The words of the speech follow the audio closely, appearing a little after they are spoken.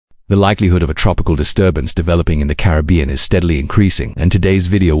The likelihood of a tropical disturbance developing in the Caribbean is steadily increasing, and today's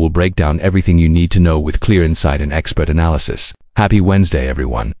video will break down everything you need to know with clear insight and expert analysis. Happy Wednesday,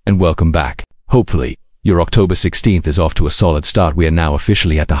 everyone, and welcome back. Hopefully, your October 16th is off to a solid start. We are now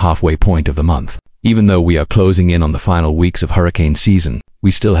officially at the halfway point of the month. Even though we are closing in on the final weeks of hurricane season, we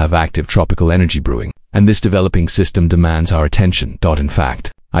still have active tropical energy brewing, and this developing system demands our attention. In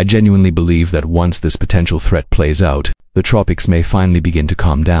fact, I genuinely believe that once this potential threat plays out, the tropics may finally begin to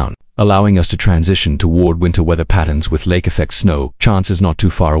calm down, allowing us to transition toward winter weather patterns with lake-effect snow chances not too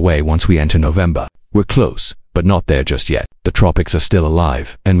far away once we enter November. We're close, but not there just yet. The tropics are still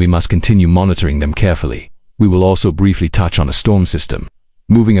alive, and we must continue monitoring them carefully. We will also briefly touch on a storm system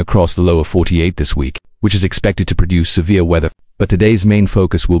moving across the lower 48 this week, which is expected to produce severe weather. But today's main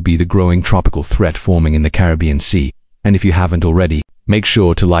focus will be the growing tropical threat forming in the Caribbean Sea. And if you haven't already, make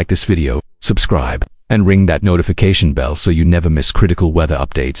sure to like this video, subscribe, and ring that notification bell so you never miss critical weather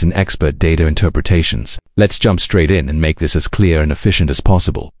updates and expert data interpretations. Let's jump straight in and make this as clear and efficient as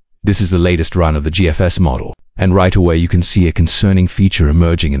possible. This is the latest run of the GFS model, and right away you can see a concerning feature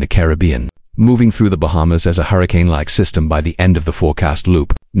emerging in the Caribbean, moving through the Bahamas as a hurricane-like system by the end of the forecast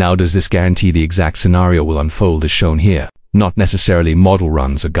loop. Now, does this guarantee the exact scenario will unfold as shown here? Not necessarily model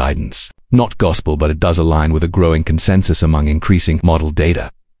runs or guidance. Not gospel, but it does align with a growing consensus among increasing model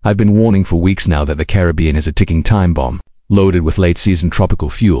data. I've been warning for weeks now that the Caribbean is a ticking time bomb, loaded with late-season tropical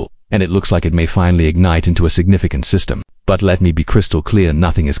fuel, and it looks like it may finally ignite into a significant system. But let me be crystal clear,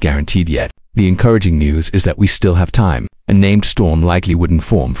 nothing is guaranteed yet. The encouraging news is that we still have time. A named storm likely wouldn't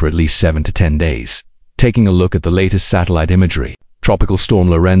form for at least 7 to 10 days. Taking a look at the latest satellite imagery, Tropical Storm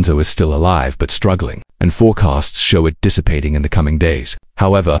Lorenzo is still alive but struggling, and forecasts show it dissipating in the coming days.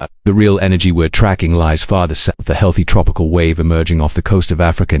 However, the real energy we're tracking lies farther south, the healthy tropical wave emerging off the coast of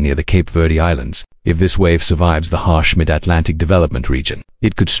Africa near the Cape Verde Islands. If this wave survives the harsh mid-Atlantic development region,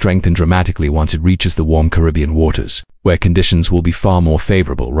 it could strengthen dramatically once it reaches the warm Caribbean waters, where conditions will be far more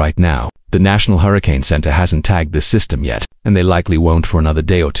favorable. Right now, the National Hurricane Center hasn't tagged this system yet, and they likely won't for another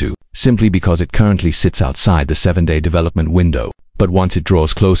day or two, simply because it currently sits outside the 7-day development window. But once it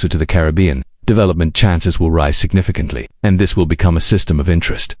draws closer to the Caribbean, development chances will rise significantly, and this will become a system of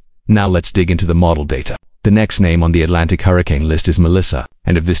interest. Now let's dig into the model data. The next name on the Atlantic hurricane list is Melissa,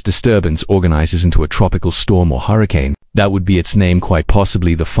 and if this disturbance organizes into a tropical storm or hurricane, that would be its name, quite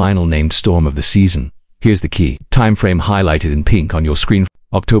possibly the final named storm of the season. Here's the key time frame highlighted in pink on your screen: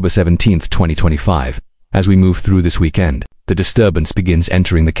 October 17th, 2025. As we move through this weekend, the disturbance begins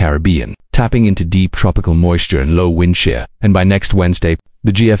entering the Caribbean, tapping into deep tropical moisture and low wind shear, and by next Wednesday,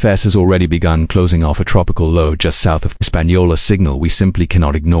 the GFS has already begun closing off a tropical low just south of Hispaniola, signal we simply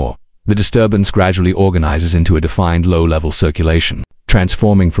cannot ignore. The disturbance gradually organizes into a defined low-level circulation,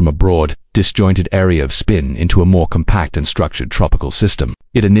 transforming from a broad, disjointed area of spin into a more compact and structured tropical system.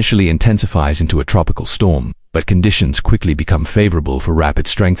 It initially intensifies into a tropical storm, but conditions quickly become favorable for rapid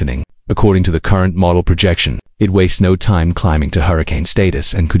strengthening. According to the current model projection, it wastes no time climbing to hurricane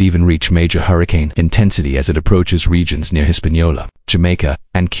status and could even reach major hurricane intensity as it approaches regions near Hispaniola, Jamaica,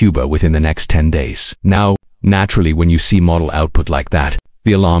 and Cuba within the next 10 days. Now, naturally, when you see model output like that,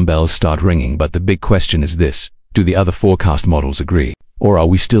 the alarm bells start ringing, but the big question is this: do the other forecast models agree, or are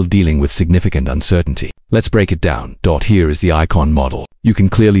we still dealing with significant uncertainty? Let's break it down. Here is the Icon model. You can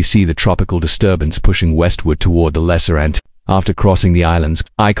clearly see the tropical disturbance pushing westward toward the lesser end. After crossing the islands,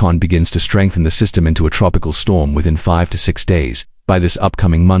 Icon begins to strengthen the system into a tropical storm within 5 to 6 days, by this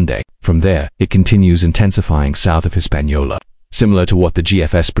upcoming Monday. From there, it continues intensifying south of Hispaniola, similar to what the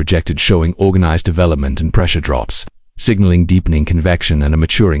GFS projected, showing organized development and pressure drops, signaling deepening convection and a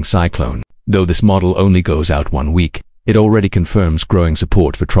maturing cyclone. Though this model only goes out 1 week, it already confirms growing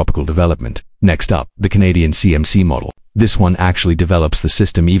support for tropical development. Next up, the Canadian CMC model. This one actually develops the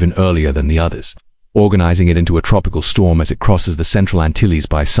system even earlier than the others, organizing it into a tropical storm as it crosses the Central Antilles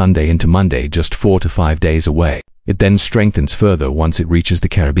by Sunday into Monday, just 4 to 5 days away. It then strengthens further once it reaches the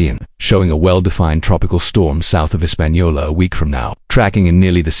Caribbean, showing a well-defined tropical storm south of Hispaniola a week from now, tracking in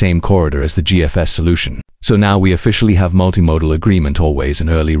nearly the same corridor as the GFS solution. So now we officially have multimodal agreement, always an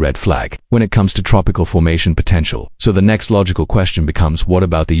early red flag when it comes to tropical formation potential. So the next logical question becomes, what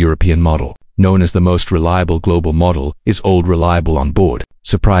about the European model? Known as the most reliable global model, is old reliable on board?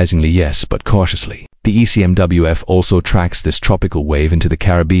 Surprisingly, yes, but cautiously. The ECMWF also tracks this tropical wave into the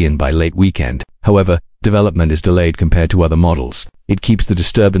Caribbean by late weekend. However, development is delayed compared to other models. It keeps the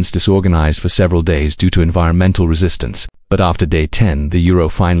disturbance disorganized for several days due to environmental resistance, but after day 10, the Euro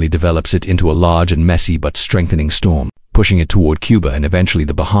finally develops it into a large and messy but strengthening storm, pushing it toward Cuba and eventually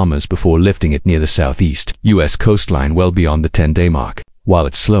the Bahamas before lifting it near the southeast US coastline well beyond the 10-day mark. While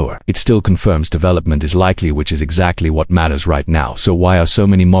it's slower, it still confirms development is likely, which is exactly what matters right now. So why are so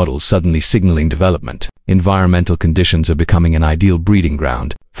many models suddenly signaling development? Environmental conditions are becoming an ideal breeding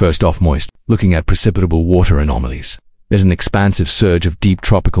ground. First off, moist, looking at precipitable water anomalies. There's an expansive surge of deep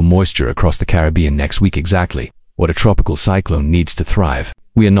tropical moisture across the Caribbean next week, exactly what a tropical cyclone needs to thrive.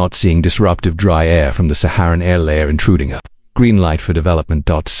 We are not seeing disruptive dry air from the Saharan air layer intruding up. Green light for development.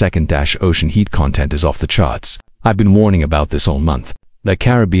 Second, ocean heat content is off the charts. I've been warning about this all month. The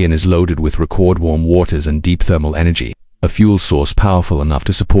Caribbean is loaded with record warm waters and deep thermal energy, a fuel source powerful enough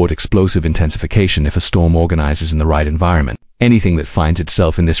to support explosive intensification if a storm organizes in the right environment. Anything that finds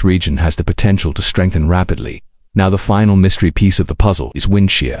itself in this region has the potential to strengthen rapidly. Now the final mystery piece of the puzzle is wind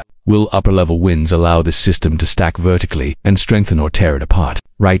shear. Will upper-level winds allow this system to stack vertically and strengthen or tear it apart?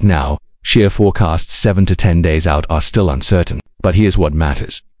 Right now, shear forecasts 7 to 10 days out are still uncertain. But here's what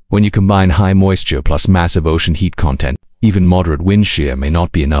matters. When you combine high moisture plus massive ocean heat content, even moderate wind shear may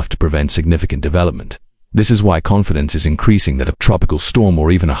not be enough to prevent significant development. This is why confidence is increasing that a tropical storm or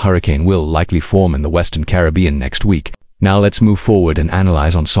even a hurricane will likely form in the Western Caribbean next week. Now let's move forward and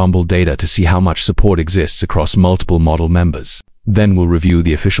analyze Ensemble data to see how much support exists across multiple model members. Then we'll review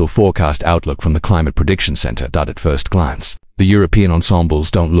the official forecast outlook from the Climate Prediction Center. At first glance, the European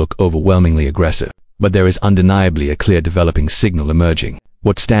ensembles don't look overwhelmingly aggressive, but there is undeniably a clear developing signal emerging.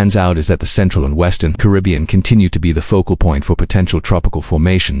 What stands out is that the Central and Western Caribbean continue to be the focal point for potential tropical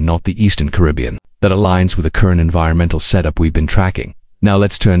formation, not the Eastern Caribbean. That aligns with the current environmental setup we've been tracking. Now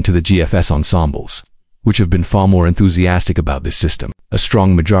let's turn to the GFS ensembles, which have been far more enthusiastic about this system. A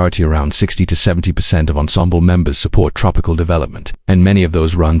strong majority, around 60 to 70% of ensemble members, support tropical development, and many of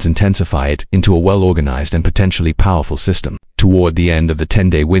those runs intensify it into a well-organized and potentially powerful system. Toward the end of the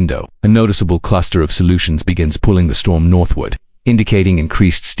 10-day window, a noticeable cluster of solutions begins pulling the storm northward, indicating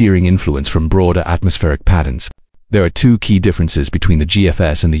increased steering influence from broader atmospheric patterns. There are two key differences between the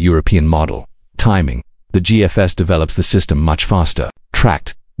GFS and the European model. Timing. The GFS develops the system much faster.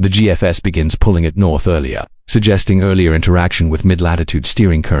 Tracked. The GFS begins pulling it north earlier, suggesting earlier interaction with mid-latitude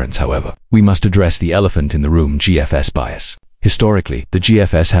steering currents. However, we must address the elephant in the room: GFS bias. Historically, the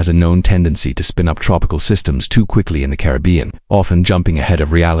GFS has a known tendency to spin up tropical systems too quickly in the Caribbean, often jumping ahead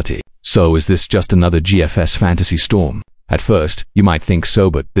of reality. So is this just another GFS fantasy storm? At first, you might think so,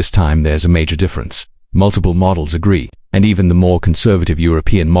 but this time there's a major difference. Multiple models agree, and even the more conservative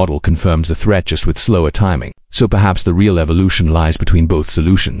European model confirms the threat, just with slower timing. So perhaps the real evolution lies between both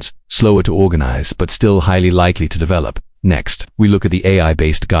solutions, slower to organize but still highly likely to develop. Next, we look at the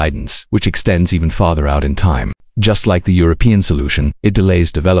AI-based guidance, which extends even farther out in time. Just like the European solution, it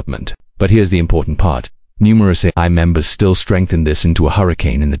delays development. But here's the important part. Numerous AI members still strengthen this into a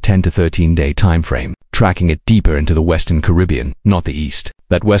hurricane in the 10 to 13-day time frame, tracking it deeper into the Western Caribbean, not the East.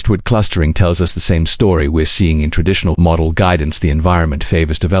 That westward clustering tells us the same story we're seeing in traditional model guidance. The environment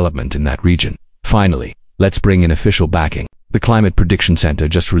favors development in that region. Finally, let's bring in official backing. The Climate Prediction Center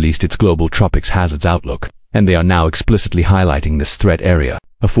just released its Global Tropics Hazards Outlook, and they are now explicitly highlighting this threat area.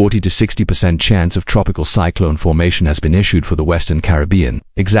 A 40 to 60% chance of tropical cyclone formation has been issued for the Western Caribbean,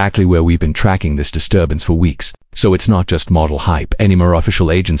 exactly where we've been tracking this disturbance for weeks. So it's not just model hype anymore.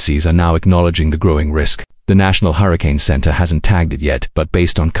 Official agencies are now acknowledging the growing risk. The National Hurricane Center hasn't tagged it yet, but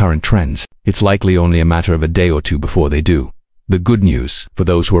based on current trends, it's likely only a matter of a day or two before they do. The good news, for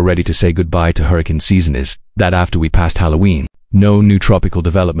those who are ready to say goodbye to hurricane season, is that after we passed Halloween, no new tropical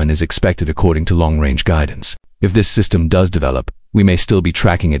development is expected according to long-range guidance. If this system does develop, we may still be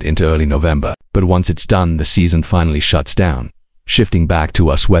tracking it into early November, but once it's done, the season finally shuts down. Shifting back to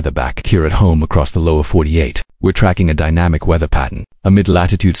us weather back here at home across the lower 48, we're tracking a dynamic weather pattern. A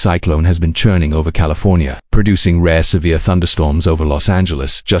mid-latitude cyclone has been churning over California, producing rare severe thunderstorms over Los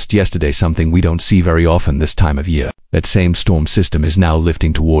Angeles just yesterday, something we don't see very often this time of year. That same storm system is now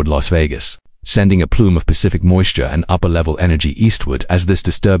lifting toward Las Vegas, sending a plume of Pacific moisture and upper-level energy eastward. As this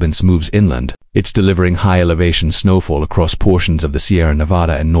disturbance moves inland, it's delivering high-elevation snowfall across portions of the Sierra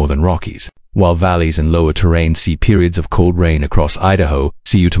Nevada and northern Rockies, while valleys and lower terrain see periods of cold rain across Idaho.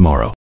 See you tomorrow.